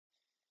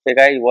Hey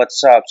guys,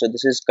 what's up? So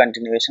this is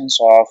continuations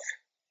of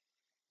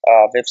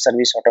web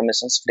service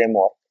automations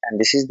framework, and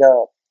this is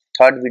the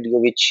third video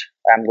which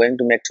I'm going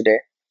to make today.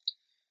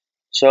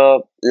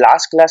 So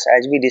last class,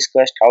 as we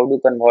discussed, how to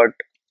convert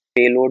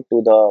payload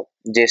to the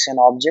JSON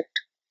object,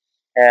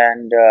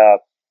 and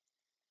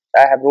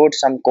I have wrote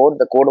some code.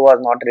 The code was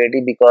not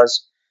ready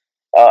because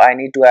I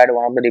need to add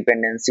one of the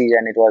dependencies,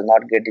 and it was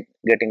not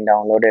getting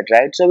downloaded.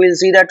 Right? So we'll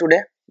see that today.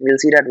 We'll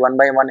see that one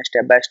by one,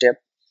 step by step.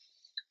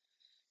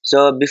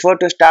 So before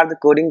to start the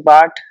coding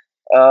part,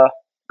 uh,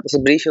 this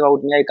is brief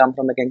about me. I come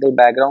from a mechanical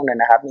background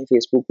and I have my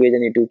Facebook page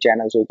and YouTube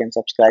channel, so you can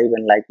subscribe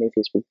and like my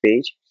Facebook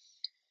page.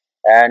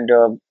 And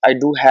I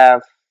do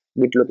have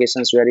bit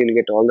locations where you'll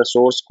get all the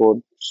source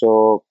code.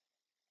 So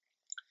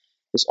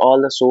this all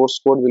the source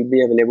code will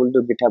be available to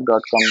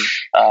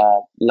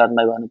github.com. Learn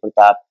by Bhanu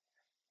Pratap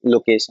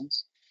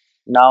locations.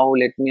 Now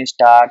let me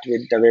start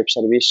with the web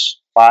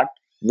service part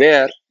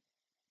where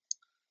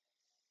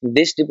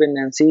this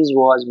dependencies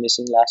was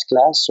missing last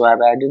class, so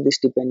I've added this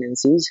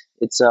dependencies.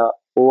 It's a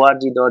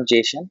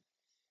org.json,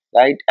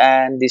 right?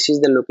 And this is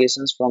the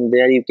locations. From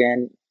there you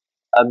can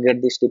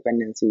get this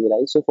dependencies,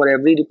 right? So for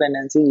every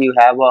dependency you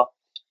have a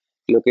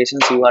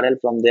locations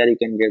URL. From there you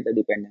can get the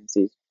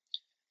dependencies.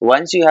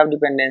 Once you have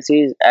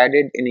dependencies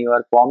added in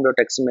your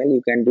form.xml,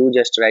 you can do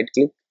just right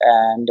click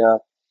and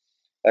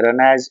run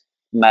as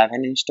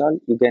maven install.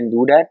 You can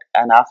do that,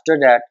 and after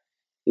that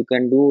you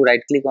can do right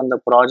click on the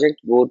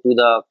project, go to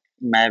the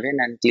maven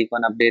and click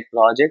on update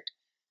project,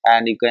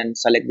 and you can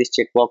select this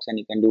checkbox and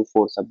you can do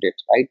force update,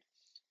 right?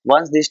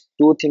 Once these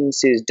two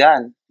things is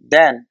done,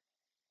 then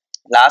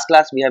last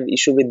class we have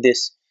issue with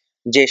this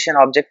JSON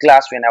object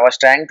class. When I was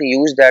trying to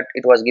use that,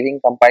 it was giving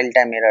compile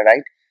time error,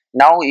 right?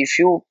 Now if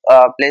you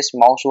place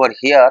mouse over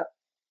here,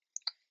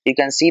 you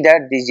can see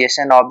that this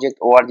JSON object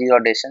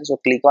org.json. So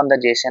click on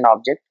the JSON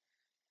object.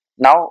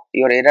 Now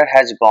your error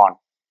has gone,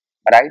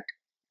 right?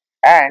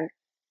 And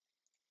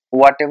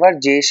whatever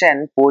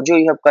JSON pojo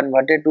you have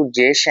converted to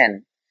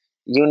JSON,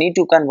 you need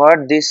to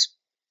convert this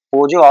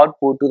pojo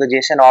output to the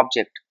JSON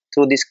object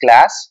through this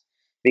class,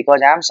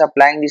 because I am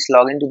supplying this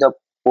login to the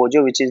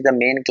pojo, which is the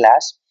main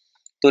class,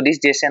 to this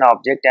JSON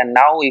object. And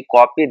now we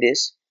copy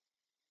this,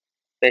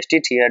 paste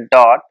it here,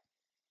 dot,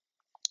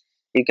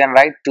 you can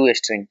write to a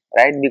string,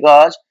 right?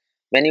 Because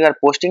when you are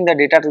posting the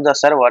data to the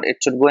server, it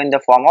should go in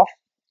the form of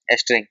a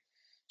string.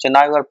 So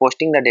now you are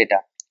posting the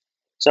data.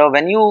 So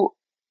when you,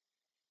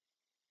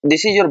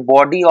 this is your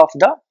body of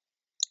the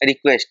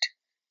request.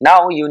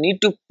 Now you need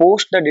to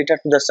post the data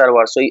to the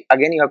server. So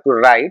again you have to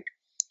write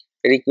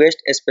request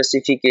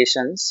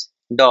specifications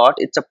dot,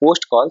 it's a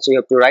post call, so you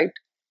have to write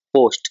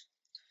post.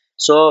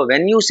 So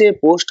when you say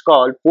post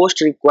call,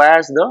 post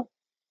requires the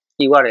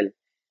URL,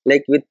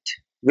 like with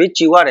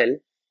which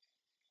URL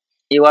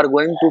you are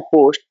going to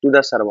post to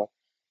the server.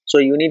 So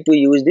you need to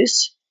use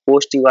this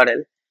post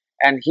URL,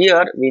 and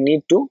here we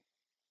need to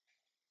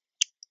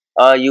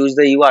use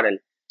the URL.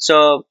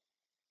 So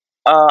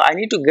I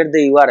need to get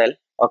the URL.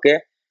 Okay.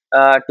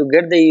 To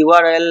get the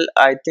URL,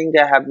 I think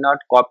I have not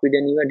copied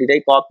anywhere. Did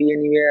I copy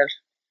anywhere?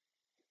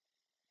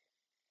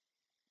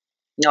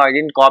 No, I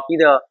didn't copy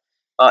the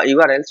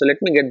URL. So let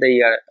me get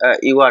the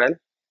URL.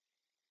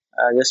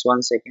 Just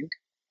one second.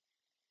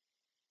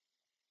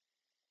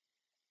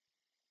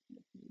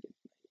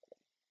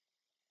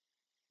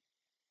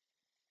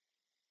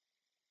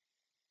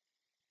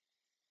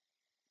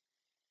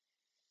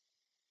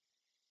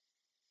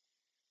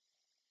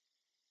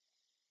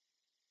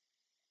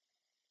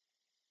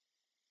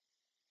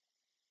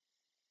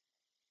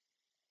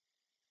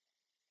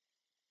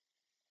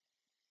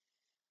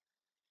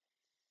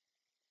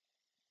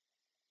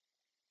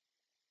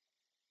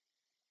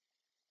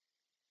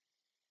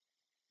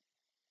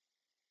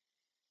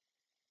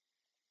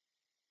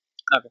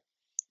 Okay.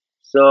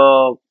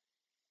 So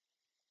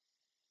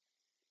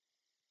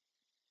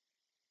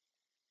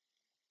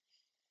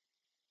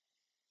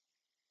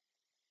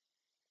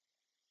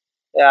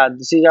yeah,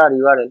 this is our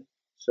URL.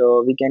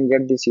 So we can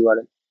get this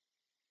URL.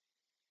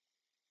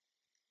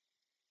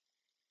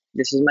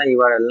 This is my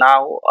URL.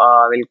 Now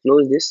we'll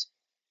close this.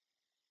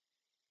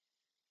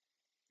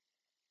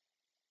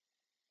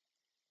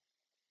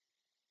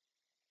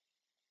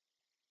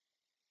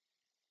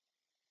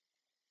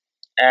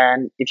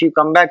 And if you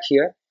come back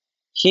here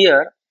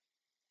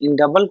in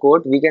double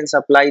quote, we can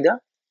supply the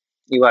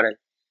URL.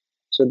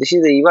 So this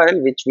is the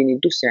URL which we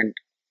need to send.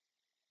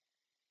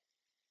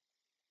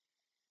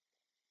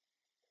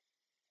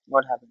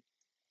 What happened?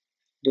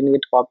 Didn't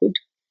get copied?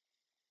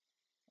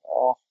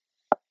 Oh,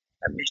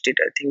 I missed it.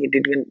 I think it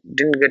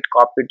didn't get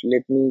copied.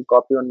 Let me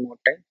copy one more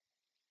time.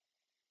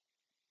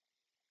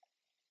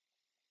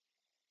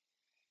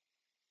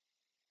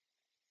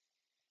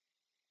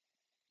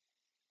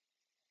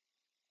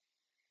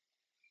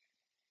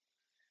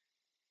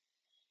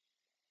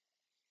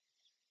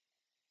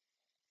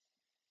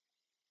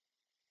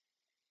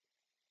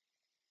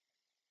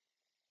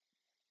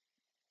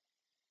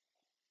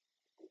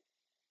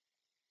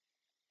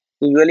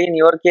 Usually in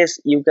your case,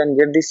 you can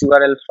get this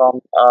URL from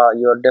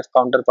your dev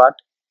counterpart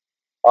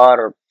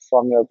or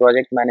from your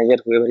project manager,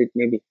 whoever it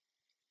may be.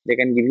 They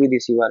can give you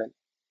this URL.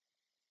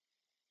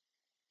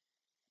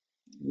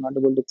 Not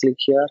able to click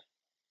here.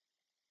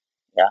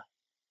 Yeah,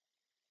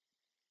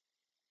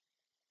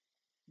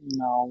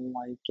 now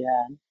I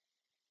can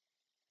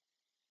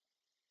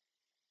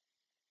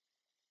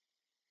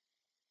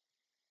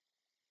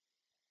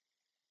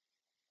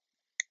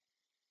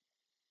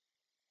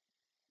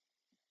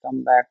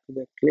come back to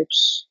the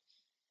Eclipse.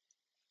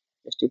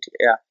 Just it,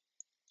 yeah.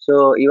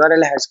 So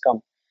URL has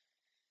come.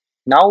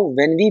 Now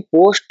when we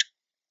post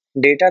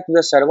data to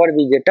the server,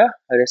 we get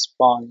a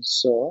response.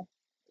 So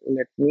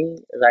let me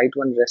write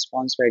one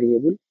response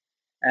variable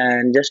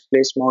and just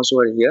place mouse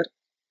over here.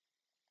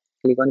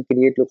 Click on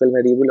create local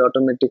variable.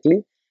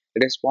 Automatically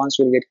response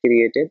will get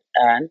created,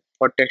 and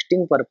for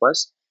testing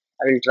purpose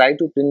I will try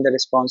to print the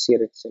response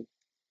here itself.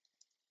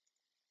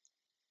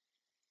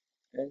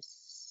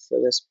 Yes, so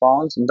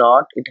response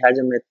dot, it has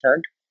a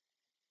method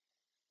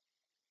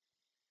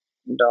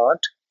dot.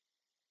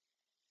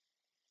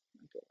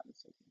 Okay, one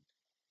second.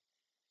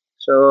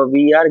 So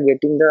we are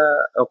getting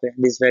the, okay,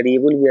 this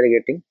variable we are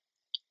getting.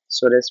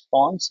 So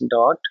response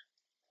dot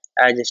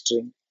as a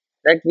string,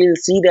 that we'll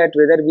see that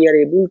whether we are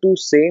able to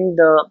send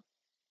the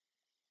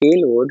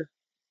payload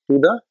to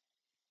the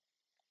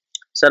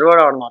server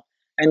or not.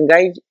 And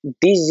guys,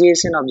 this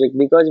JSON object,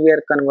 because we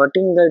are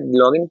converting the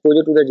login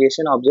project to the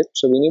JSON object,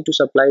 so we need to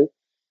supply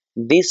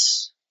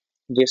this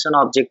JSON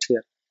object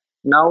here.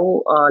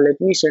 Now let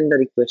me send the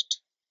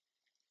request.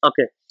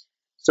 Okay,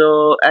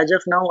 so as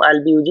of now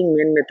I'll be using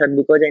main method,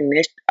 because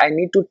I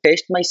need to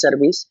test my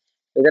service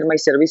whether my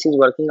service is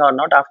working or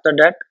not. After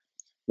that,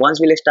 once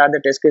we'll start the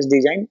test case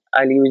design,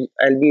 I'll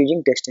be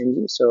using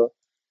testng. So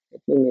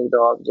let me make the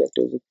object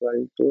is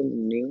equal to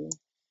new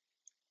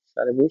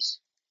service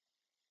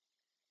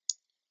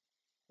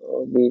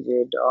obj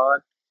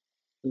dot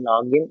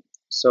login.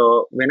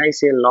 So when I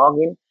say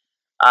login,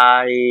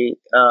 I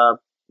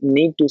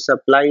need to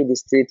supply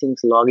these three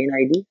things: login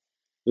ID,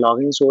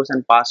 login source,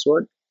 and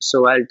password.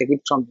 So I'll take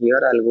it from here.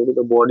 I'll go to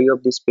the body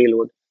of this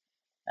payload,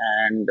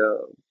 and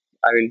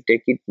I will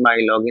take it. My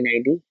login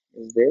ID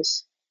is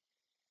this.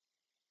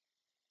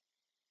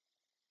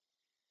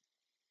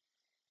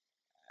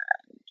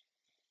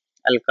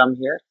 I'll come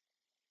here,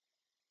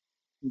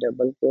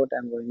 double quote.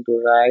 I'm going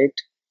to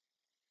write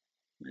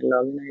my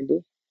login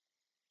ID,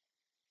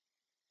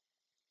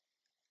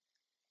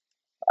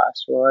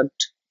 password.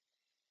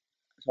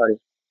 Sorry,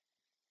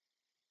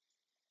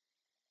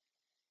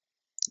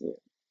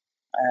 yeah,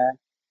 and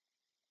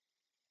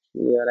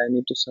here I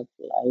need to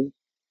supply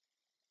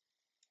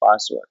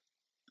password.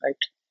 Right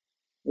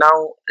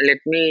now, let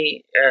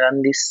me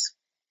run this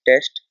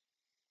test.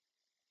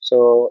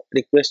 So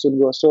request would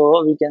go.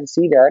 So we can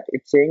see that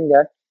it's saying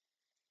that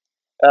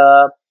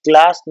uh,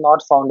 class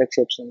not found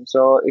exception.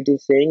 So it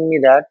is saying me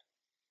that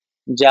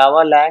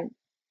Java land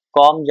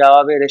com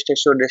Java way rest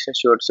assured, rest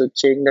assured. So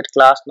it's saying that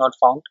class not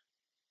found.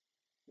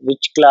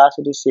 Which class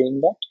it is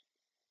saying that?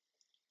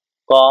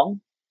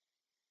 Com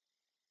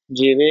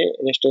Java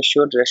rest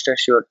assured, rest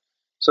assured.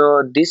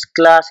 So this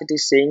class it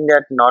is saying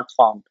that not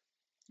found.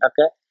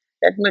 Okay.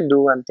 Let me do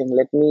one thing.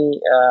 Let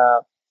me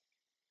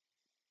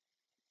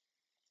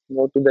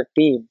go to the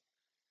team.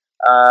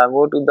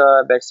 Go to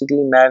the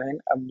basically Maven,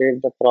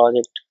 update the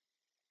project.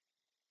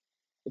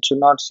 It should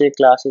not say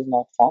class is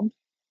not found.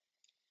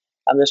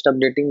 I'm just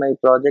updating my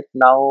project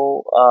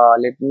now.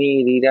 Let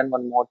me rerun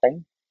one more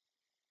time.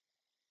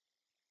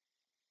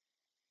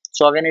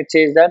 So again it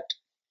says that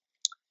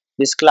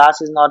this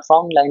class is not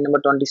found, line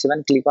number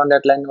 27. Click on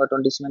that line number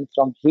 27.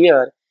 From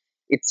here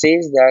it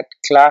says that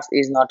class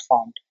is not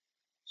found.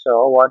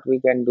 So what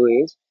we can do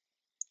is,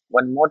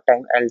 one more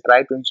time I'll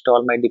try to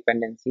install my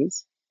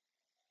dependencies.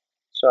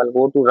 So I'll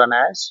go to run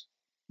as.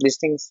 These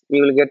things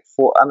you will get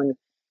for, I mean,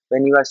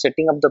 when you are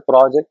setting up the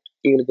project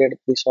you will get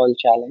this whole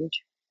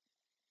challenge.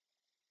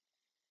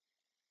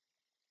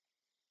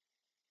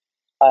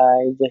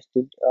 I just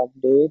did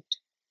update.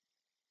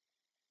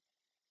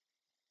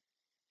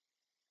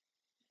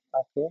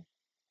 Okay,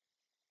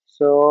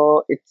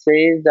 so it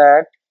says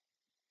that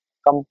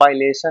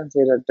compilation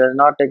error does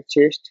not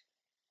exist,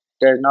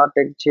 does not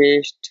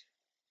exist.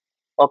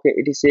 Okay,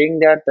 it is saying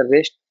that the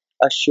rest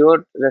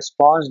assured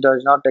response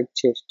does not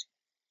exist.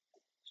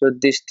 So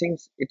these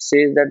things it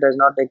says that does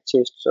not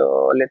exist.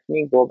 So let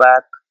me go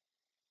back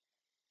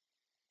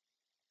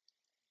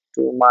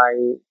to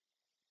my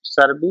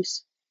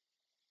service.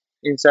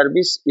 In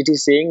service it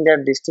is saying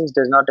that these things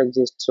does not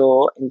exist.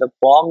 So in the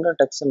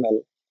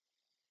pom.xml,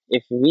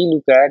 if we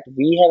look at,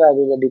 we have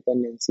added the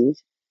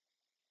dependencies,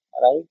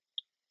 right?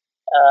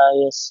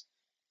 Yes.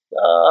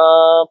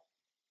 uh,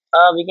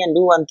 we can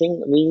do one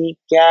thing. We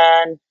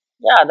can,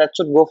 yeah, that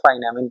should go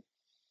fine. I mean,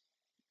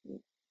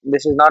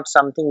 this is not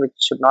something which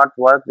should not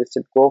work. This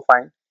should go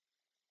fine.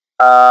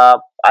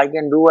 I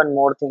can do one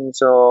more thing.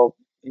 So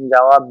in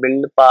Java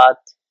build path,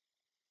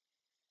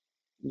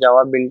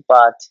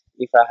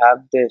 if I have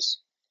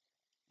this,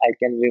 I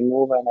can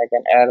remove and I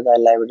can add the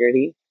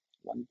library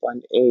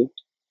 1.8.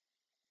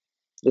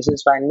 This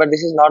is fine, but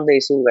this is not the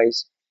issue,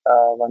 guys.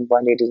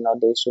 1.8 is not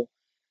the issue.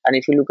 And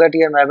if you look at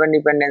here Maven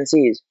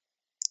dependencies,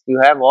 you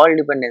have all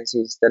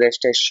dependencies, the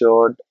rest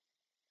assured,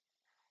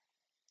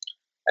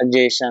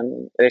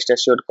 JSON, rest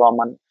assured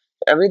common.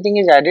 Everything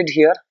is added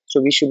here,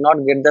 so we should not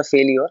get the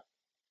failure.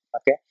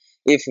 Okay.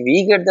 If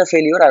we get the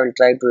failure, I will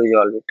try to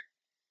resolve it.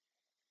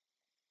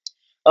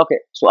 Okay.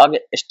 So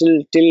again,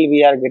 still till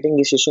we are getting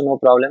this issue, no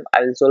problem.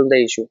 I will solve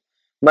the issue.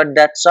 But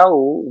that's how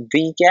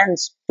we can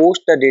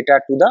post the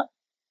data to the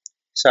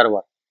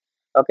server.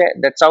 Okay,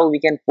 that's how we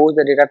can post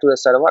the data to the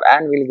server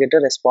and we'll get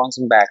a response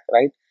back,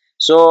 right?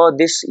 So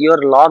this your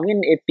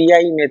login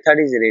API method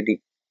is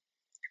ready.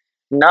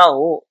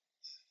 Now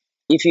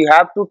if you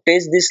have to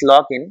test this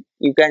login,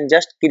 you can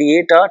just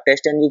create a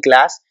testng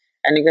class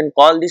and you can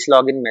call this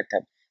login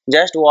method.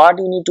 Just what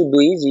you need to do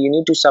is you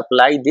need to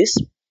supply this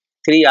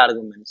three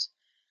arguments.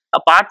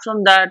 Apart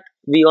from that,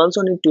 we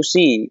also need to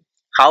see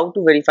how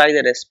to verify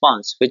the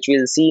response, which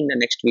we'll see in the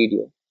next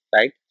video,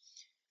 right?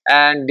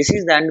 And this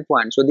is the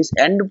endpoint. So this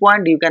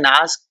endpoint you can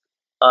ask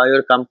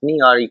your company,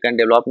 or you can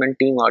development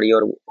team, or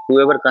your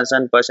whoever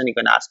concerned person, you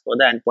can ask for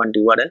the endpoint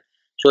URL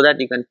so that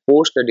you can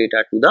post the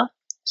data to the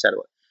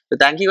server. So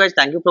thank you guys,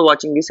 thank you for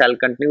watching this. I'll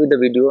continue with the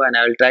video and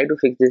I will try to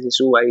fix this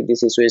issue, why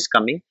this issue is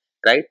coming,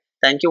 right?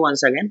 Thank you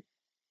once again.